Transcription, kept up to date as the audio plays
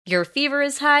Your fever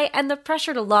is high and the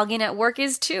pressure to log in at work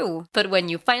is too. But when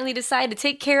you finally decide to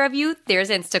take care of you, there's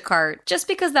Instacart. Just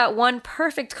because that one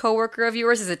perfect coworker of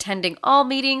yours is attending all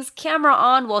meetings, camera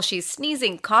on while she's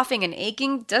sneezing, coughing, and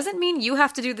aching, doesn't mean you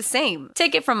have to do the same.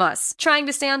 Take it from us. Trying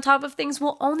to stay on top of things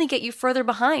will only get you further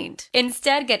behind.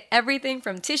 Instead, get everything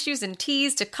from tissues and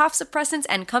teas to cough suppressants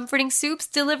and comforting soups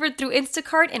delivered through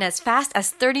Instacart in as fast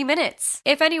as 30 minutes.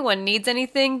 If anyone needs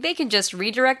anything, they can just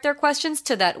redirect their questions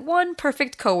to that one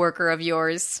perfect coworker of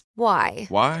yours. Why?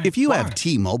 Why? If you have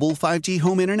T-Mobile 5G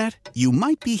home internet, you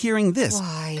might be hearing this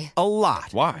Why? a lot.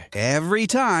 Why? Every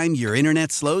time your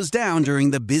internet slows down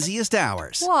during the busiest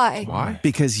hours. Why? Why?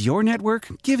 Because your network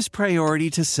gives priority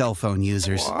to cell phone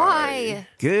users. Why?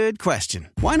 Good question.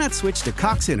 Why not switch to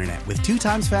Cox Internet with 2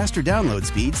 times faster download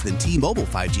speeds than T-Mobile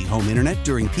 5G home internet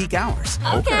during peak hours?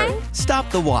 Okay. Stop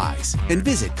the whys and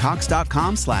visit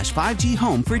cox.com/5G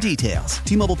home for details.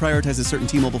 T-Mobile prioritizes certain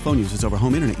T-Mobile phone users over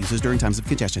home internet users during times of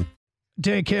congestion.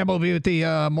 Dan Campbell will be at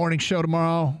the morning show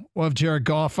tomorrow. We'll have Jared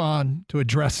Goff on to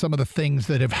address some of the things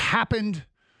that have happened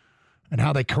and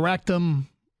how they correct them.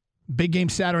 Big game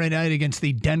Saturday night against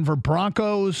the Denver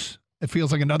Broncos. It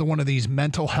feels like another one of these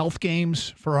mental health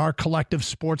games for our collective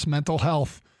sports mental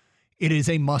health. It is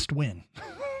a must win.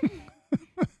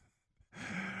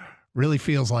 Really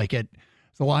feels like it.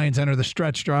 The Lions enter the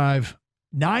stretch drive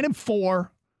 9-4,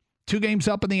 2 games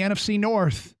up in the NFC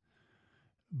North.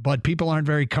 But people aren't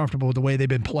very comfortable with the way they've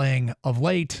been playing of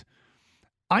late.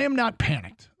 I am not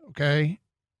panicked, okay?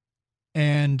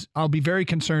 And I'll be very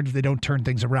concerned if they don't turn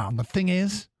things around. The thing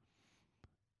is,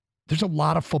 there's a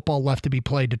lot of football left to be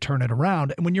played to turn it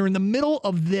around. And when you're in the middle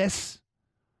of this,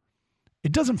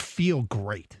 it doesn't feel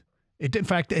great. In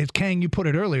fact, as Kang, you put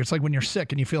it earlier, it's like when you're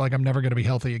sick and you feel like I'm never going to be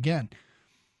healthy again.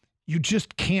 You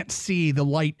just can't see the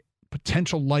light,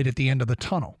 potential light at the end of the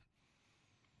tunnel.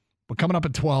 But coming up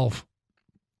at 12,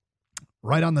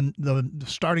 right on the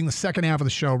starting the second half of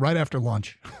the show, right after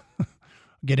lunch,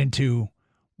 get into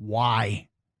why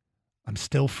I'm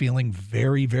still feeling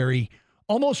very, very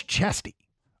almost chesty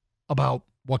about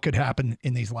what could happen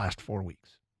in these last 4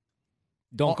 weeks.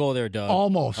 Don't go there, Doug.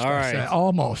 Almost. All right.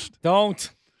 Almost.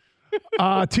 Don't.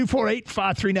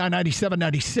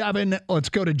 248-539-9797. Let's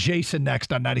go to Jason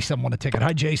next on 97.1 A Ticket.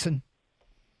 Hi, Jason.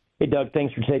 Hey, Doug,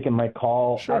 thanks for taking my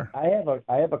call. Sure. I have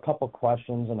a couple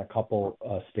questions and a couple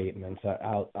statements.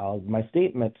 My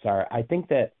statements are, I think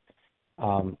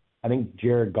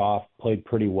Jared Goff played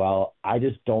pretty well. I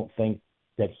just don't think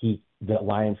that the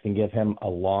Lions can give him a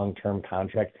long-term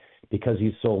contract because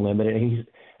he's so limited.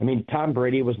 Tom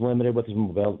Brady was limited with his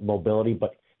mobility,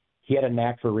 but he had a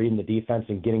knack for reading the defense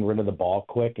and getting rid of the ball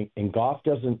quick. And Goff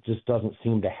doesn't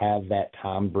seem to have that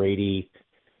Tom Brady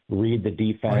read the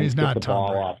defense, get the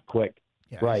ball off quick.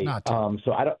 Yeah, right.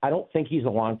 So I don't think he's a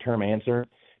long-term answer.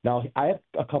 Now, I have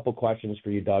a couple questions for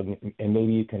you, Doug, and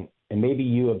maybe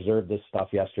you observed this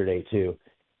stuff yesterday too.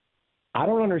 I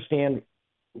don't understand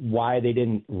why they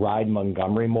didn't ride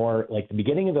Montgomery more. Like the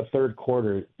beginning of the third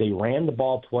quarter, they ran the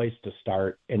ball twice to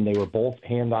start, and they were both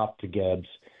handoff to Gibbs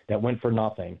that went for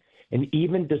nothing. And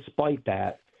even despite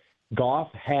that,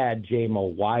 Goff had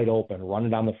J-Mo wide open, running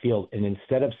down the field, and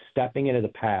instead of stepping into the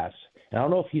pass, and I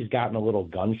don't know if he's gotten a little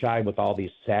gun-shy with all these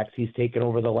sacks he's taken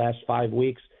over the last 5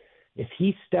 weeks, if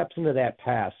he steps into that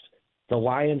pass, the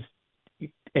Lions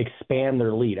expand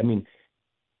their lead.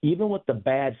 Even with the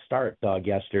bad start, Doug,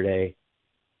 yesterday,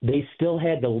 they still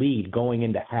had the lead going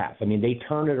into half. They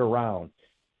turned it around.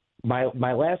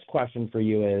 My last question for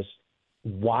you is,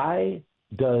 why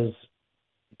does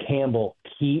Campbell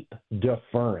keep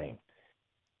deferring?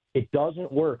 It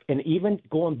doesn't work. And even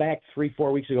going back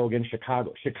 3-4 weeks ago against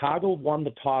Chicago won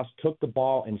the toss, took the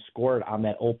ball, and scored on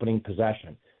that opening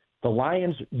possession. The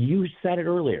Lions, you said it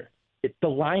earlier, the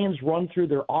Lions run through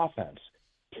their offense.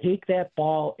 Take that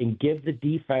ball and give the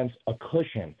defense a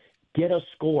cushion. Get a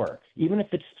score. Even if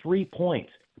it's 3 points,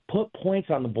 put points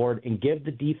on the board and give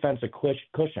the defense a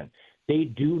cushion. They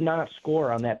do not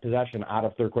score on that possession out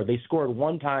of third quarter. They scored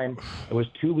one time. It was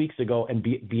 2 weeks ago, and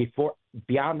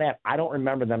beyond that, I don't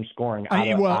remember them scoring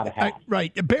out of half.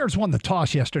 Right. The Bears won the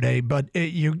toss yesterday, but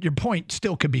your point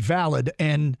still could be valid.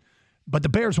 But the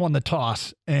Bears won the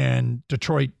toss, and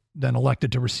Detroit then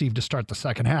elected to receive to start the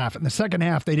second half. In the second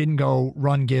half, they didn't go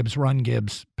run Gibbs,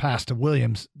 pass to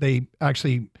Williams. They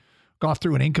actually Goff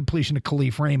threw an incompletion to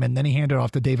Khalif Raymond. Then he handed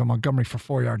off to David Montgomery for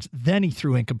 4 yards. Then he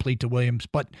threw incomplete to Williams.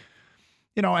 But,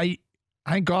 I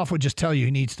think Goff would just tell you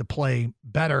he needs to play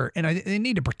better, and they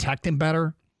need to protect him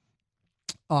better.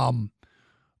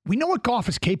 We know what Goff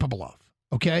is capable of,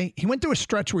 okay? He went through a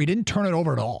stretch where he didn't turn it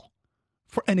over at all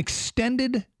for an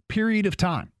extended period of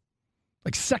time.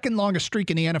 Like second longest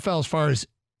streak in the NFL as far as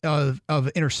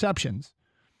interceptions.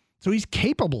 So he's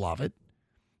capable of it.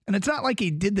 And it's not like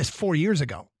he did this 4 years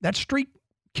ago. That streak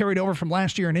carried over from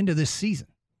last year and into this season.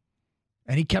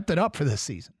 And he kept it up for this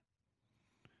season.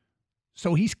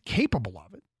 So he's capable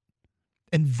of it.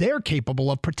 And they're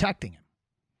capable of protecting him.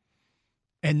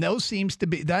 And that seems to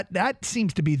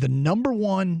be the number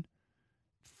one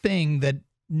thing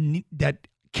that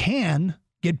can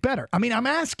get better. I mean, I'm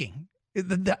asking.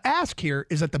 The ask here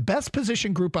is that the best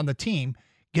position group on the team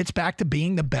gets back to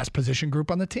being the best position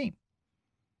group on the team.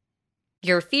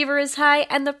 Your fever is high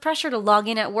and the pressure to log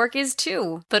in at work is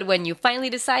too. But when you finally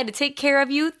decide to take care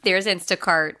of you, there's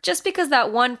Instacart. Just because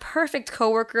that one perfect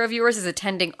coworker of yours is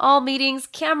attending all meetings,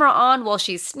 camera on while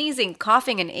she's sneezing,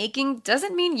 coughing, and aching,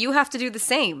 doesn't mean you have to do the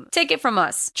same. Take it from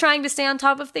us. Trying to stay on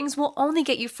top of things will only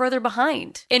get you further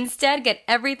behind. Instead, get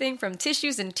everything from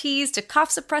tissues and teas to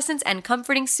cough suppressants and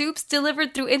comforting soups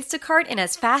delivered through Instacart in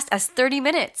as fast as 30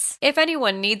 minutes. If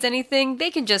anyone needs anything,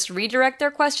 they can just redirect their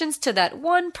questions to that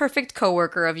one perfect coworker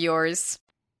of yours.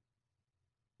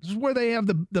 This is where they have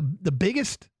the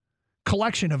biggest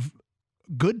collection of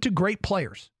good to great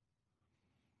players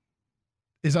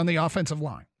is on the offensive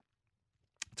line.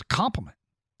 It's a compliment.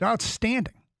 They're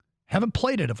outstanding. Haven't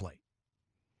played it of late.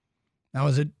 Now,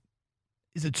 is it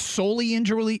solely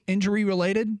injury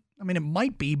related? I mean, it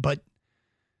might be, but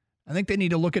I think they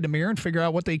need to look at the mirror and figure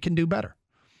out what they can do better.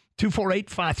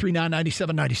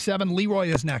 248-539-9797. Leroy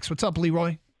is next. What's up,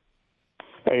 Leroy?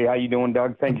 Hey, how you doing,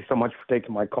 Doug? Thank you so much for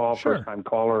taking my call. Sure. First-time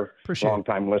caller, Appreciate it.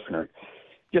 long-time listener.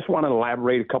 Just want to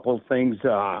elaborate a couple of things.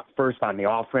 First, on the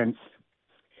offense.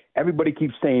 Everybody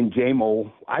keeps saying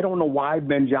J-Mo. I don't know why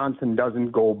Ben Johnson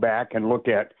doesn't go back and look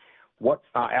at what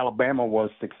Alabama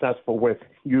was successful with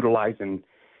utilizing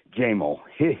J-Mo.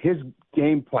 His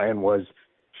game plan was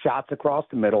shots across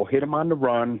the middle, hit him on the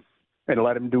run, and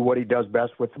let him do what he does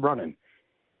best with running.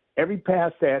 Every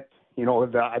pass that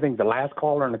I think the last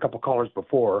caller and a couple callers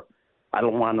before, I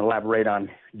don't want to elaborate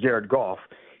on Jared Goff.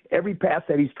 Every pass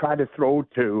that he's tried to throw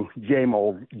to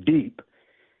J-Mo deep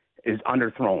is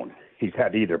underthrown. He's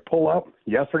had to either pull up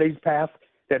yesterday's pass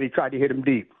that he tried to hit him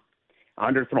deep,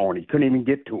 underthrown. He couldn't even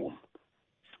get to him.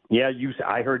 Yeah,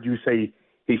 I heard you say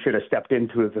he should have stepped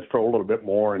into the throw a little bit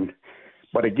more.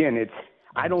 But again,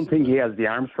 I don't think he has the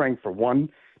arm strength for one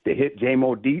to hit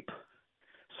J-Mo deep.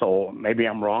 So maybe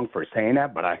I'm wrong for saying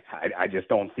that, but I just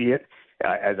don't see it.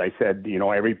 As I said,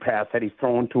 every pass that he's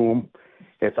thrown to him,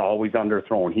 it's always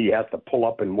underthrown. He has to pull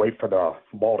up and wait for the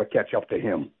ball to catch up to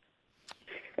him.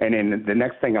 And then the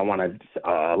next thing I want to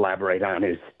elaborate on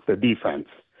is the defense.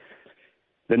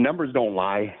 The numbers don't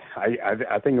lie.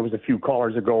 I think it was a few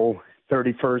callers ago,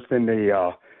 31st in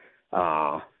the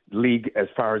league as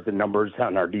far as the numbers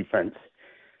on our defense.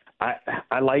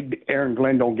 I like Aaron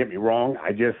Glenn, don't get me wrong.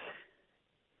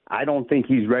 I don't think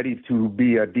he's ready to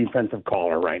be a defensive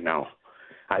caller right now.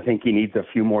 I think he needs a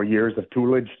few more years of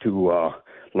tutelage to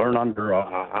learn under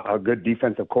a good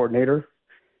defensive coordinator.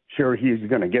 Sure, he's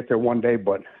going to get there one day,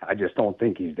 but I just don't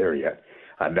think he's there yet.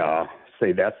 I'd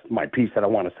say that's my piece that I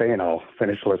want to say, and I'll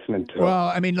finish listening to. Well,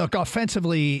 I mean, look,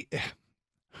 offensively,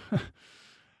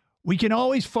 we can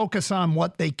always focus on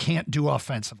what they can't do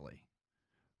offensively.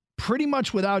 Pretty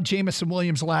much without Jamison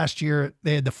Williams last year,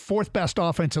 they had the fourth best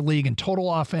offense in the league in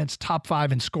total offense, top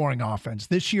 5 in scoring offense.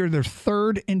 This year, they're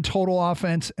third in total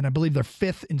offense, and I believe they're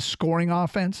fifth in scoring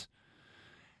offense.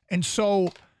 And so,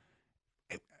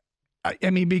 I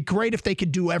mean, it'd be great if they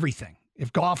could do everything.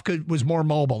 If Goff was more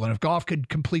mobile, and if Goff could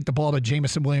complete the ball to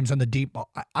Jamison Williams on the deep ball.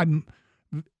 I'm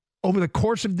over the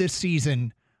course of this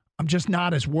season, I'm just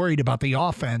not as worried about the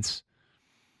offense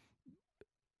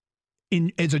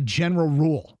as a general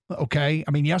rule, okay?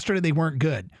 I mean, yesterday they weren't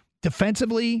good.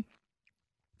 Defensively,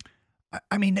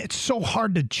 I mean, it's so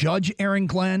hard to judge Aaron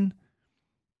Glenn.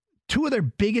 Two of their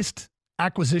biggest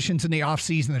acquisitions in the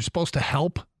offseason they're supposed to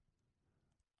help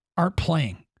aren't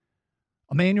playing.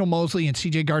 Emmanuel Mosley and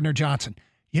C.J. Gardner-Johnson.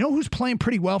 You know who's playing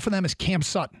pretty well for them is Cam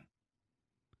Sutton.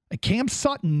 And Cam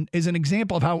Sutton is an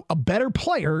example of how a better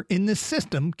player in this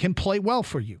system can play well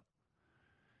for you.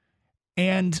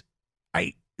 And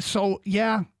So,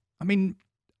 yeah, I mean,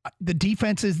 the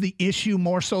defense is the issue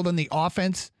more so than the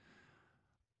offense.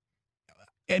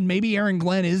 And maybe Aaron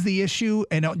Glenn is the issue,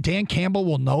 and Dan Campbell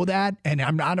will know that, and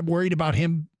I'm not worried about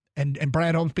him and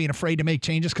Brad Holmes being afraid to make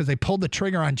changes because they pulled the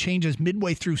trigger on changes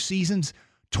midway through seasons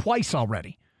twice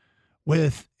already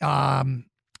with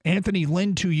Anthony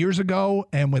Lynn 2 years ago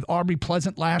and with Aubrey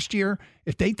Pleasant last year.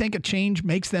 If they think a change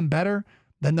makes them better,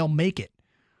 then they'll make it.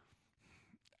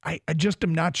 I just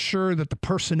am not sure that the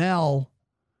personnel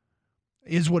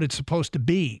is what it's supposed to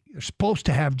be. They're supposed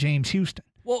to have James Houston.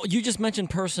 Well, you just mentioned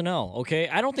personnel, okay?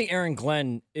 I don't think Aaron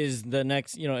Glenn is the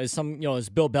next, is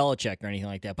Bill Belichick or anything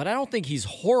like that. But I don't think he's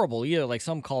horrible either, like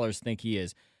some callers think he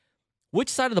is. Which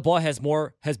side of the ball has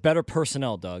better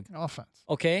personnel, Doug? Offense.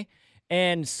 Okay.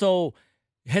 And so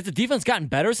has the defense gotten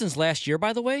better since last year,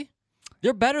 by the way?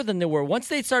 They're better than they were. Once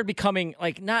they started becoming,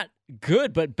 not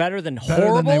good, but better than horrible.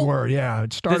 Better than they were, yeah.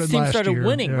 It started last year. This team started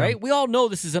winning, right? We all know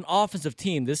this is an offensive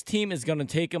team. This team is going to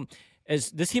take them.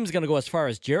 This team is going to go as far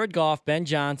as Jared Goff, Ben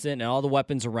Johnson, and all the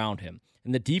weapons around him.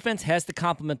 And the defense has to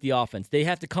complement the offense. They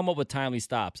have to come up with timely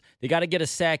stops. They got to get a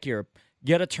sack here,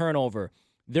 get a turnover.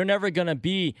 They're never going to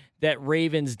be that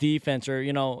Ravens defense or,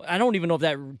 I don't even know if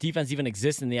that defense even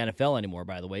exists in the NFL anymore,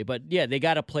 by the way. But, yeah, they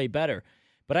got to play better.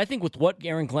 But I think with what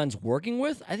Aaron Glenn's working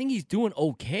with, I think he's doing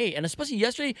okay. And especially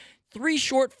yesterday, 3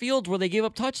 short fields where they gave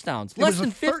up touchdowns. Less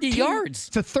than 50 yards.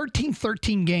 It's a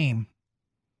 13-13 game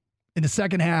in the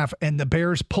second half, and the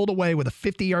Bears pulled away with a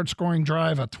 50-yard scoring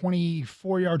drive, a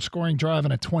 24-yard scoring drive,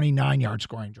 and a 29-yard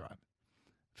scoring drive.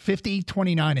 50,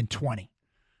 29, and 20.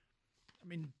 I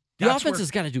mean, the offense has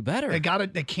got to do better. They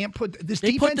can't put this defense.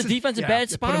 They put the defense in bad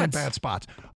spots. Put them in bad spots.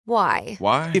 Why?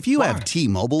 If you have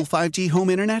T-Mobile 5G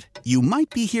home internet, you might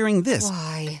be hearing this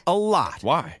a lot.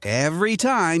 Why? Every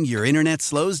time your internet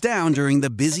slows down during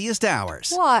the busiest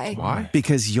hours. Why?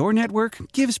 Because your network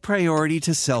gives priority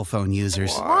to cell phone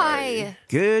users. Why?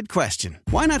 Good question.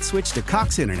 Why not switch to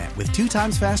Cox Internet with 2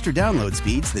 times faster download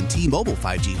speeds than T-Mobile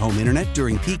 5G home internet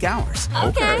during peak hours?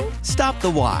 Okay. Stop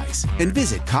the whys and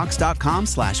visit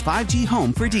cox.com/5G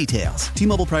home for details.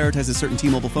 T-Mobile prioritizes certain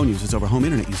T-Mobile phone users over home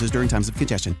internet users during times of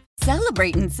congestion.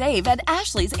 Celebrate and save at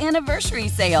Ashley's Anniversary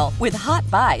Sale. With Hot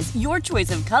Buys, your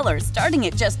choice of colors starting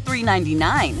at just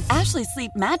 $3.99. Ashley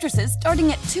Sleep mattresses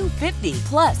starting at $2.50.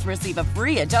 Plus, receive a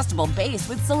free adjustable base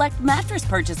with select mattress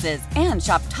purchases. And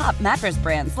shop top mattress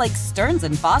brands like Stearns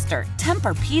 & Foster,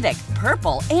 Tempur-Pedic,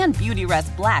 Purple, and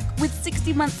Beautyrest Black with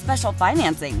 60-month special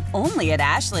financing. Only at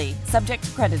Ashley. Subject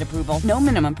to credit approval. No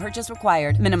minimum purchase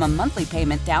required. Minimum monthly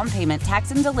payment, down payment,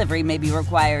 tax, and delivery may be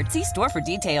required. See store for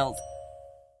details.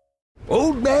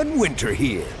 Old Man Winter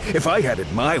here. If I had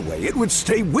it my way, it would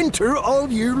stay winter all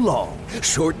year long.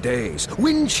 Short days,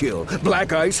 wind chill,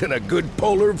 black ice, and a good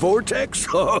polar vortex.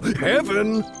 Oh,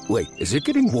 heaven. Wait, is it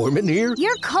getting warm in here?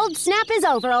 Your cold snap is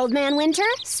over, Old Man Winter.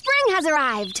 Spring has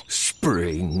arrived.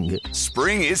 Spring.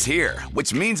 Spring is here,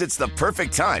 which means it's the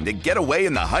perfect time to get away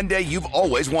in the Hyundai you've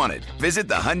always wanted. Visit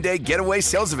the Hyundai Getaway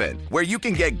Sales Event, where you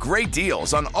can get great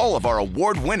deals on all of our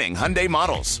award-winning Hyundai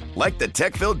models, like the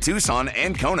tech-filled Tucson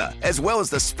and Kona, as well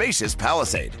as the spacious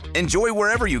Palisade. Enjoy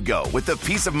wherever you go with the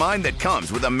peace of mind that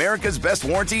comes with America's best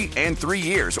warranty and 3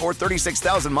 years or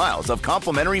 36,000 miles of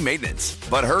complimentary maintenance.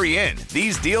 But hurry in,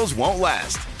 these deals won't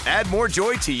last. Add more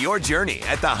joy to your journey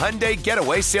at the Hyundai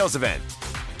Getaway Sales Event.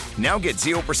 Now get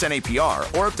 0% APR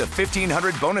or up to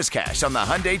 $1,500 bonus cash on the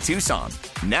Hyundai Tucson.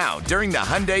 Now during the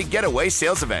Hyundai Getaway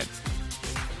Sales Event.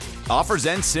 Offers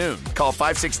end soon. Call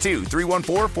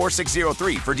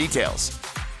 562-314-4603 for details.